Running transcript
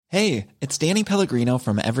Hey, it's Danny Pellegrino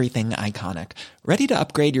from Everything Iconic. Ready to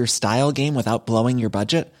upgrade your style game without blowing your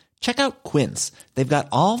budget? Check out Quince. They've got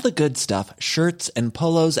all the good stuff, shirts and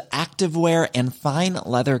polos, activewear, and fine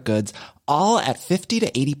leather goods, all at 50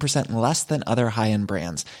 to 80% less than other high-end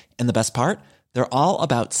brands. And the best part? They're all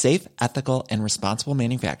about safe, ethical, and responsible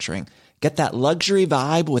manufacturing. Get that luxury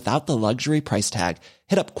vibe without the luxury price tag.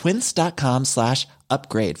 Hit up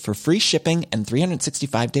quince.com/upgrade for free shipping and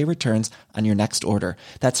 365-day returns on your next order.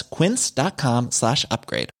 That's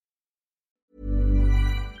quince.com/upgrade.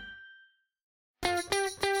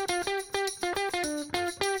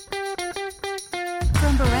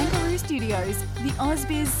 From Barangaroo Studios, the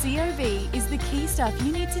AusBiz COB is the key stuff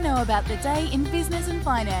you need to know about the day in business and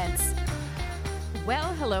finance.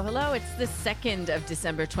 Well, hello. It's the 2nd of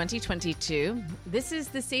December 2022. This is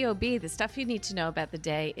the COB, the stuff you need to know about the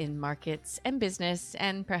day in markets and business,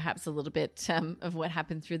 and perhaps a little bit of what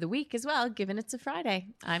happened through the week as well, given it's a Friday.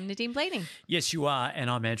 I'm Nadine Blading. Yes, you are, and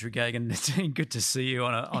I'm Andrew Gagan. It's good to see you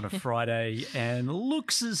on a Friday, and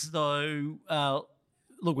looks as though,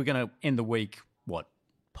 we're going to end the week,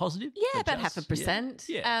 positive? Yeah, about 0.5%.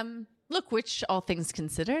 Yeah. Look, which all things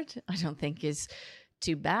considered, I don't think is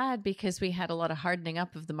too bad, because we had a lot of hardening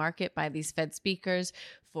up of the market by these Fed speakers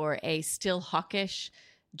for a still hawkish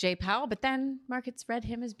Jay Powell, but then markets read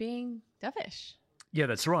him as being dovish. Yeah,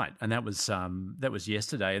 that's right, and that was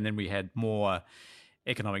yesterday, and then we had more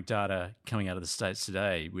economic data coming out of the States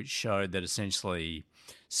today, which showed that essentially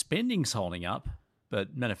spending's holding up,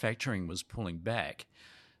 but manufacturing was pulling back.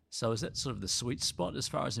 So is that sort of the sweet spot as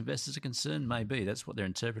far as investors are concerned? Maybe that's what they're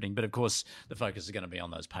interpreting. But of course, the focus is going to be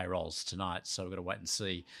on those payrolls tonight. So we've got to wait and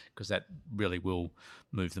see, because that really will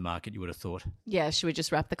move the market, you would have thought. Yeah. Should we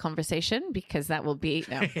just wrap the conversation? Because that will be,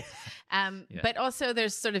 no. Yeah. But also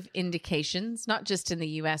there's sort of indications, not just in the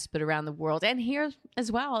US, but around the world and here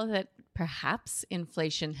as well, that perhaps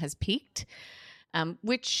inflation has peaked.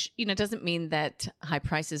 Which, doesn't mean that high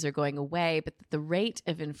prices are going away, but that the rate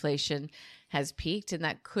of inflation has peaked, and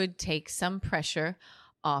that could take some pressure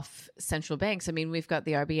off central banks. I mean, we've got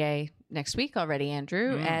the RBA next week already,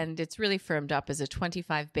 Andrew, and it's really firmed up as a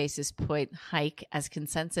 25 basis point hike as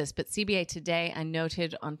consensus. But CBA today, I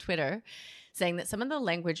noted on Twitter, saying that some of the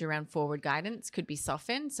language around forward guidance could be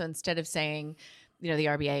softened. So instead of saying, the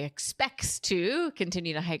RBA expects to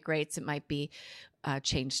continue to hike rates, it might be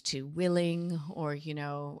changed to willing, or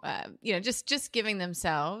just giving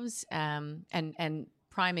themselves and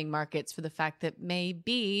priming markets for the fact that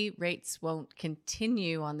maybe rates won't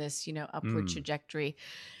continue on this upward trajectory.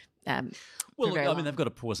 They've got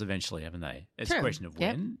to pause eventually, haven't they? It's True. a question of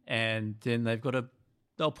when, and then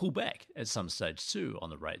they'll pull back at some stage too on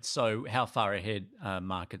the rates. So how far ahead are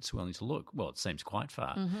markets willing to look? Well, it seems quite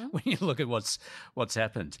far when you look at what's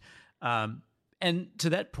happened. And to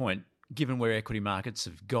that point, given where equity markets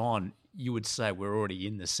have gone, you would say we're already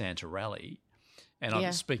in the Santa rally. And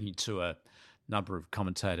I'm speaking to a number of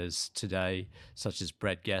commentators today, such as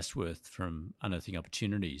Brad Gasworth from Unearthing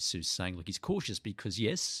Opportunities, who's saying, look, he's cautious because,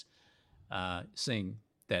 yes, seeing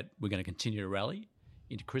that we're going to continue to rally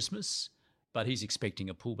into Christmas, but he's expecting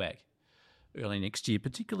a pullback early next year,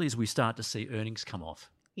 particularly as we start to see earnings come off.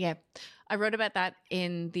 Yeah. I wrote about that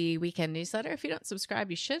in the weekend newsletter. If you don't subscribe,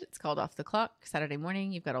 you should. It's called Off the Clock, Saturday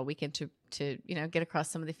morning. You've got all weekend to get across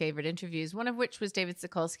some of the favorite interviews, one of which was David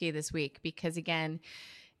Sokolsky this week, because again,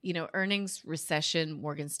 earnings, recession,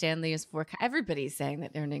 Morgan Stanley is everybody's saying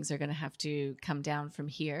that earnings are going to have to come down from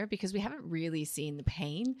here, because we haven't really seen the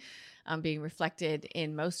pain being reflected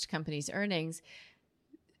in most companies' earnings.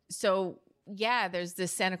 So yeah, there's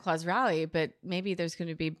this Santa Claus rally, but maybe there's going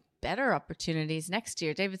to be better opportunities next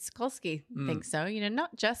year. David Sokolsky thinks so,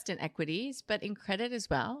 not just in equities, but in credit as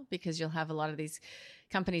well, because you'll have a lot of these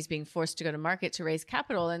companies being forced to go to market to raise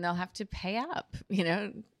capital, and they'll have to pay up,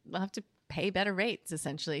 they'll have to pay better rates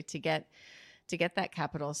essentially to get that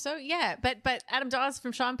capital. So yeah, but Adam Dawes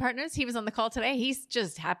from Shaw and Partners, he was on the call today. He's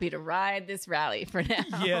just happy to ride this rally for now.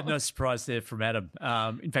 Yeah, no surprise there from Adam.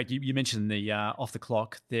 In fact, you mentioned the off the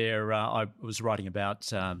clock there. I was writing about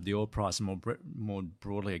the oil price and more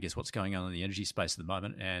broadly, I guess, what's going on in the energy space at the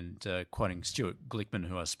moment, and quoting Stuart Glickman,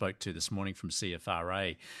 who I spoke to this morning from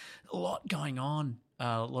CFRA. A lot going on,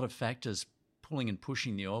 a lot of factors pulling and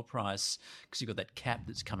pushing the oil price, because you've got that cap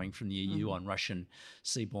that's coming from the EU on Russian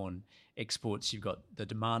seaborne exports. You've got the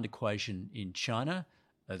demand equation in China.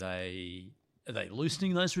 Are they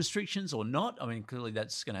loosening those restrictions or not? I mean, clearly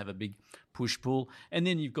that's going to have a big push-pull. And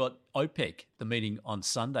then you've got OPEC, the meeting on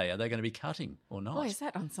Sunday. Are they going to be cutting or not? Oh, is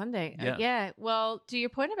that on Sunday? Yeah. Yeah. Well, to your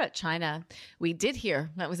point about China, we did hear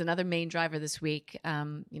that was another main driver this week.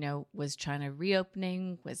 Was China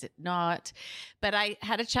reopening? Was it not? But I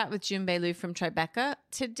had a chat with Junbei Liu from Tribeca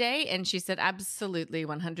today, and she said absolutely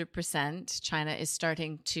 100% China is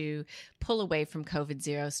starting to pull away from COVID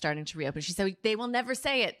zero, starting to reopen. She said they will never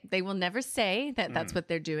say it. They will never say that that's what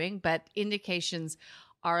they're doing, but indications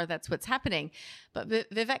are that's what's happening. But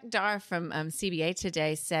Vivek Dar from CBA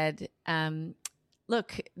today said,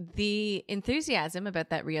 look, the enthusiasm about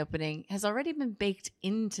that reopening has already been baked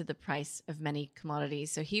into the price of many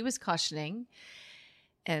commodities. So he was cautioning,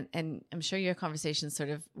 and I'm sure your conversations sort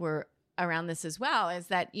of were around this as well, is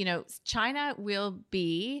that, China will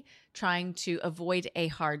be trying to avoid a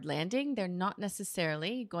hard landing. They're not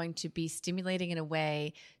necessarily going to be stimulating in a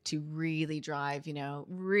way to really drive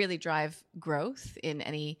growth in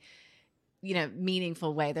any,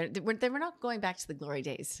 meaningful way. We're not going back to the glory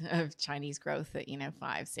days of Chinese growth at,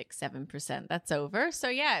 5, 6, 7%. That's over. So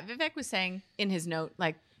yeah, Vivek was saying in his note,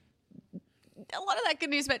 like, a lot of that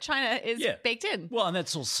good news about China is baked in. Well, and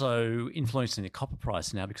that's also influencing the copper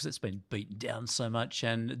price now because it's been beaten down so much.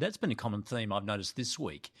 And that's been a common theme I've noticed this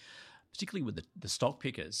week, particularly with the stock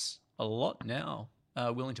pickers. A lot now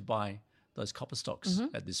are willing to buy those copper stocks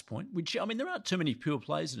at this point, which, I mean, there aren't too many pure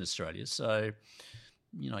plays in Australia. So,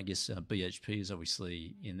 I guess BHP is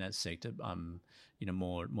obviously in that sector.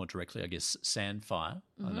 More directly, I guess, Sandfire.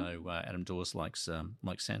 I know Adam Dawes likes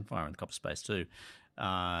Sandfire in the copper space too.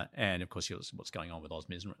 And of course, what's going on with Oz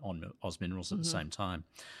Minerals at the same time.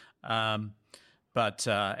 I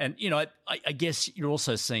guess you're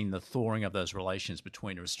also seeing the thawing of those relations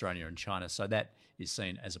between Australia and China. So that is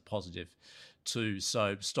seen as a positive too.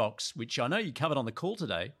 So stocks, which I know you covered on the call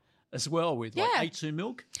today as well, with like A2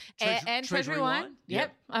 Milk and Treasury Wine.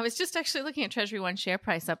 Yep. I was just actually looking at Treasury Wine share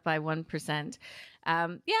price up by 1%.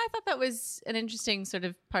 I thought that was an interesting sort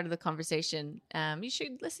of part of the conversation. You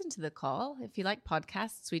should listen to the call if you like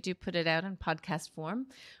podcasts. We do put it out in podcast form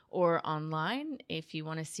or online if you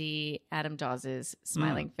want to see Adam Dawes'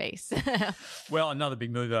 smiling face. Well, another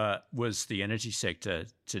big mover was the energy sector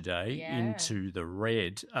today into the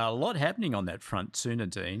red. A lot happening on that front too,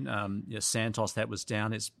 Nadine. Santos, that was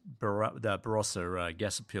down. It's the Barossa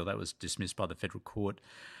gas appeal that was dismissed by the federal court.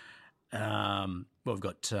 We've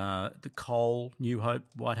got the coal, New Hope,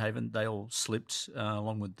 Whitehaven, they all slipped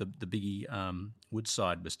along with the biggie.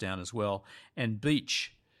 Woodside was down as well. And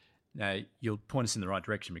Beach, now you'll point us in the right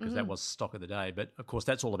direction because that was stock of the day. But, of course,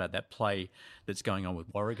 that's all about that play that's going on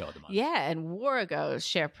with Warrego at the moment. Yeah, and Warrego's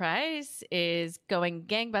share price is going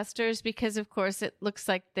gangbusters because, of course, it looks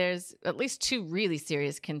like there's at least two really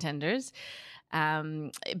serious contenders,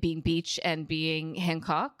 being Beach and being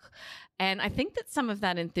Hancock. And I think that some of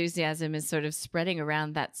that enthusiasm is sort of spreading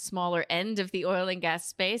around that smaller end of the oil and gas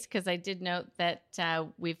space, because I did note that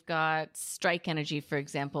we've got Strike Energy, for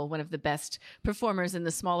example, one of the best performers in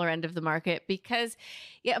the smaller end of the market, because,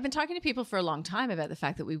 I've been talking to people for a long time about the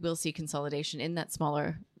fact that we will see consolidation in that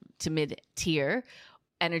smaller to mid-tier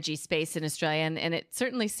energy space in Australia. And it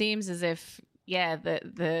certainly seems as if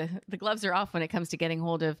the gloves are off when it comes to getting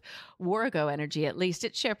hold of Warrego Energy. At least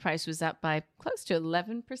its share price was up by close to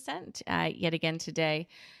 11% yet again today.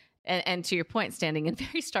 And to your point, standing in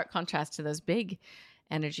very stark contrast to those big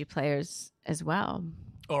energy players as well.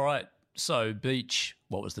 All right. So, Beach,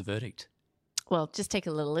 what was the verdict? Well, just take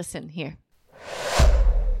a little listen here.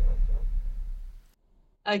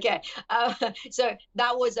 Okay, so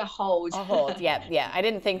that was a hold. A hold, yeah. I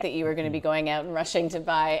didn't think that you were going to be going out and rushing to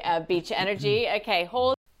buy Beach Energy. Okay,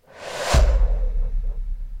 hold.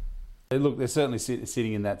 Look, they're certainly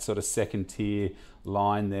sitting in that sort of second tier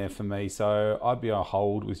line there for me. So I'd be a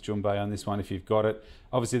hold with Junbei on this one if you've got it.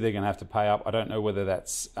 Obviously, they're going to have to pay up. I don't know whether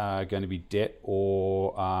that's going to be debt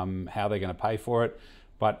or how they're going to pay for it.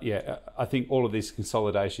 But I think all of this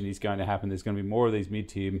consolidation is going to happen. There's going to be more of these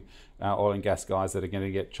mid-tier oil and gas guys that are going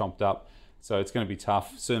to get chomped up. So it's going to be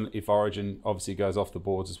tough. Certainly if Origin obviously goes off the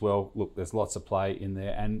boards as well, look, there's lots of play in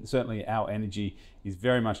there. And certainly our energy is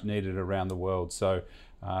very much needed around the world. So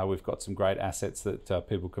we've got some great assets that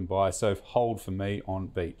people can buy. So hold for me on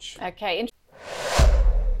Beach. Okay.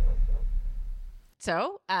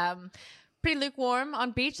 So, pretty lukewarm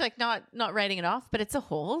on Beach, like not writing it off, but it's a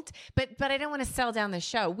hold. But I don't want to sell down the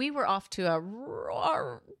show. We were off to a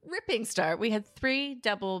ripping start. We had 3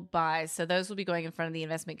 double buys, so those will be going in front of the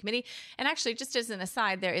investment committee. And actually, just as an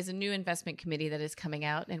aside, there is a new investment committee that is coming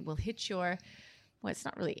out and will hit your, well, it's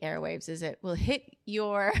not really airwaves, is it? Will hit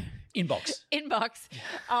your inbox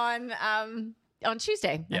on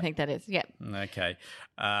Tuesday. Yep. I think that is. Yeah. Okay.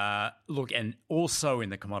 Look, and also in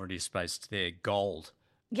the commodity space, there, gold.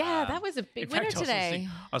 Yeah, that was a big winner today.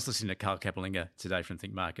 I was listening to Carl Kapelinger today from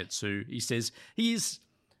Think Markets, who he says he is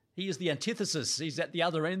the antithesis. He's at the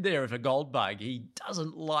other end there of a gold bug. He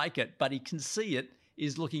doesn't like it, but he can see it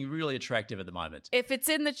is looking really attractive at the moment. If it's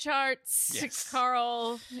in the charts,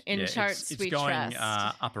 Carl, charts it's we going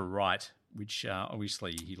trust. upper right, which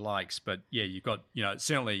obviously he likes. But yeah, you've got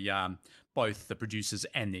certainly both the producers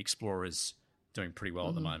and the explorers doing pretty well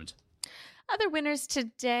at the moment. Other winners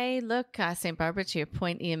today, look, St. Barbara, to your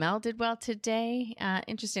point, EML did well today.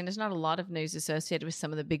 Interesting, there's not a lot of news associated with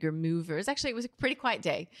some of the bigger movers. Actually, it was a pretty quiet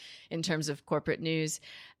day in terms of corporate news.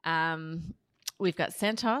 We've got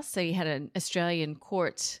Santos, so you had an Australian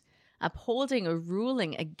court upholding a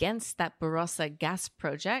ruling against that Barossa gas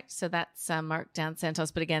project. So that's marked down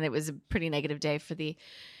Santos. But again, it was a pretty negative day for the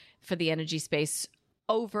energy space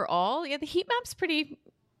overall. Yeah, the heat map's pretty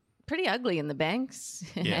ugly in the banks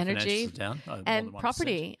and energy down, and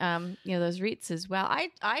property, those REITs as well.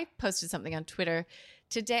 I posted something on Twitter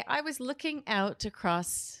today. I was looking out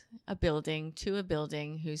across a building to a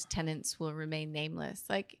building whose tenants will remain nameless.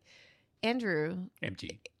 Like, Andrew,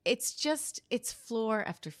 empty. It's floor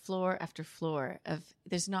after floor after floor of,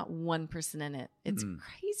 there's not one person in it. It's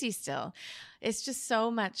crazy still. It's just so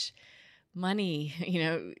much money,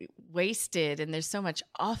 wasted, and there's so much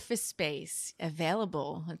office space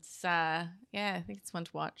available. It's I think it's one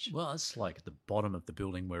to watch. Well, it's like at the bottom of the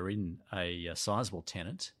building we're in, a sizable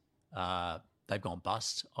tenant. They've gone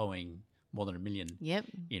bust, owing more than $1 million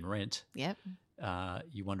in rent. Yep.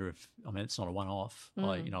 You wonder if, it's not a one-off.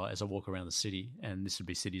 As I walk around the city, and this would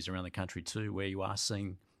be cities around the country too, where you are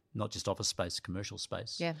seeing not just office space, commercial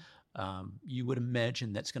space. Yeah. You would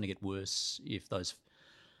imagine that's going to get worse if those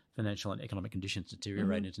financial and economic conditions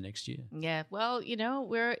deteriorate into next year. Yeah, well,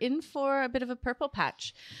 we're in for a bit of a purple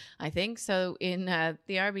patch, I think. So in the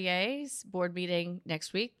RBA's board meeting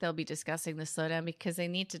next week, they'll be discussing the slowdown because they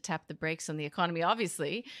need to tap the brakes on the economy,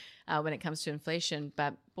 obviously, when it comes to inflation.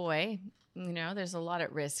 But boy, there's a lot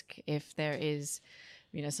at risk if there is,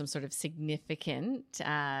 some sort of significant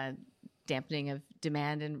dampening of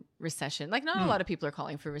demand and recession. Like, not a lot of people are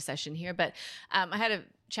calling for recession here, but I had a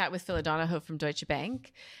chat with Phil O'Donoghue from Deutsche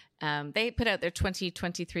Bank. They put out their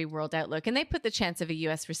 2023 World Outlook, and they put the chance of a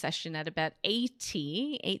U.S. recession at about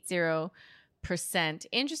 80%.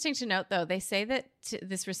 Interesting to note, though, they say that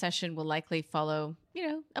this recession will likely follow,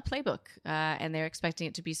 a playbook, and they're expecting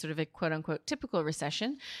it to be sort of a quote-unquote typical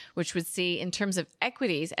recession, which would see, in terms of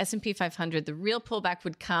equities, S&P 500, the real pullback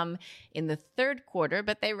would come in the third quarter,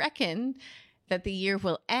 but they reckon that the year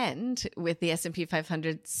will end with the S&P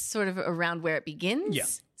 500 sort of around where it begins. Yeah.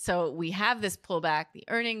 So we have this pullback, the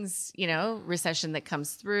earnings, recession that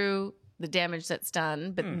comes through, the damage that's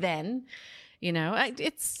done, but then,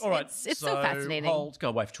 it's all right. It's so fascinating. Go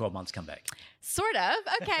away for 12 months, come back. Sort of.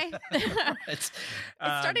 Okay. It's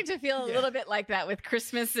starting to feel a little bit like that with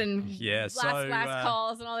Christmas and last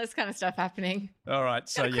calls and all this kind of stuff happening. All right.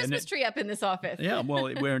 Got a Christmas tree up in this office. Yeah,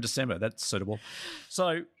 well, we're in December. That's suitable.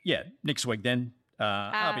 So, next week then,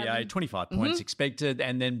 RBA, 25 points expected,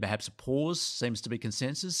 and then perhaps a pause seems to be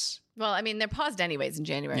consensus. Well, they're paused anyways in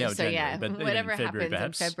January. Yeah, so January, but whatever February,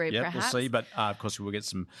 happens in February, perhaps. We'll see. But, of course, we'll get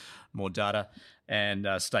some more data. And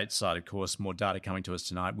stateside, of course, more data coming to us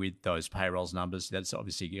tonight with those payrolls numbers. That's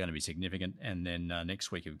obviously going to be significant. And then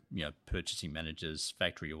next week, purchasing managers,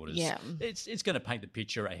 factory orders. Yeah. It's going to paint the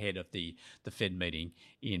picture ahead of the Fed meeting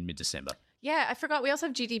in mid-December. Yeah, I forgot. We also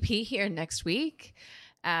have GDP here next week.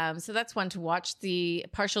 So that's one to watch. The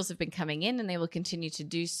partials have been coming in, and they will continue to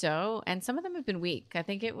do so. And some of them have been weak. I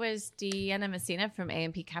think it was Deanna Messina from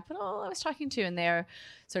AMP Capital I was talking to, and they're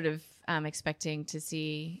sort of expecting to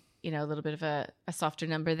see, a little bit of a softer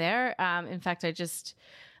number there. In fact, I just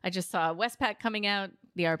saw Westpac coming out.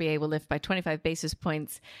 The RBA will lift by 25 basis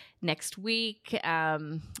points next week.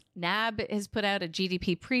 NAB has put out a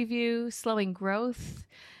GDP preview. Slowing growth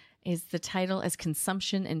is the title as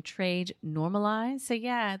consumption and trade normalize. So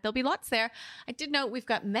there'll be lots there. I did note we've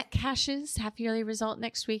got Metcash's half-yearly result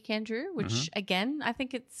next week, Andrew, which again, I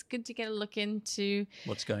think it's good to get a look into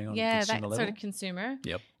what's going on. Yeah, at the consumer that level. sort of consumer.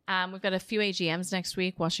 Yep. We've got a few AGMs next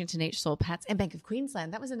week, Washington H. Soul Patts and Bank of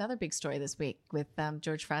Queensland. That was another big story this week with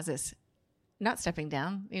George Frazis not stepping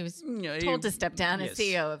down. He was told to step down as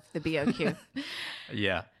CEO of the BOQ.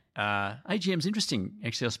 Yeah. AGM's interesting.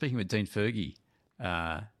 Actually, I was speaking with Dean Fergie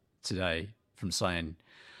today from saying,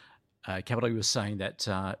 Capital was saying that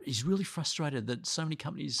he's really frustrated that so many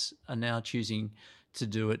companies are now choosing to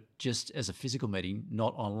do it just as a physical meeting,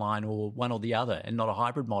 not online or one or the other, and not a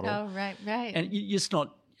hybrid model. Oh, right. And it's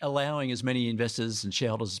not, allowing as many investors and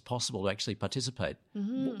shareholders as possible to actually participate.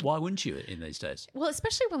 Why wouldn't you in these days? Well,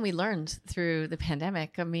 especially when we learned through the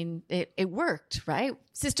pandemic. I mean, it worked, right?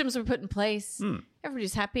 Systems were put in place.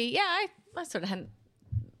 Everybody's happy. Yeah, I sort of hadn't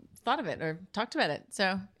thought of it or talked about it.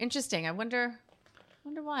 So interesting. I wonder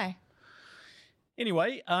why.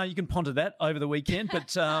 Anyway, you can ponder that over the weekend,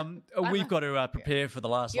 but we've got to prepare for the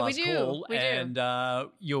last we do. call, We do. and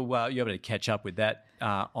you'll be able to catch up with that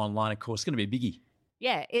online. Of course, it's going to be a biggie.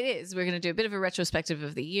 Yeah, it is. We're going to do a bit of a retrospective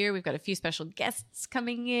of the year. We've got a few special guests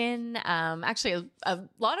coming in. Actually, a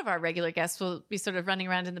lot of our regular guests will be sort of running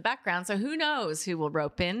around in the background, so who knows who will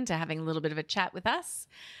rope in to having a little bit of a chat with us.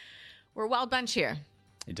 We're a wild bunch here.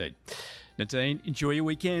 Indeed. Nadine, enjoy your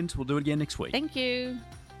weekend. We'll do it again next week. Thank you.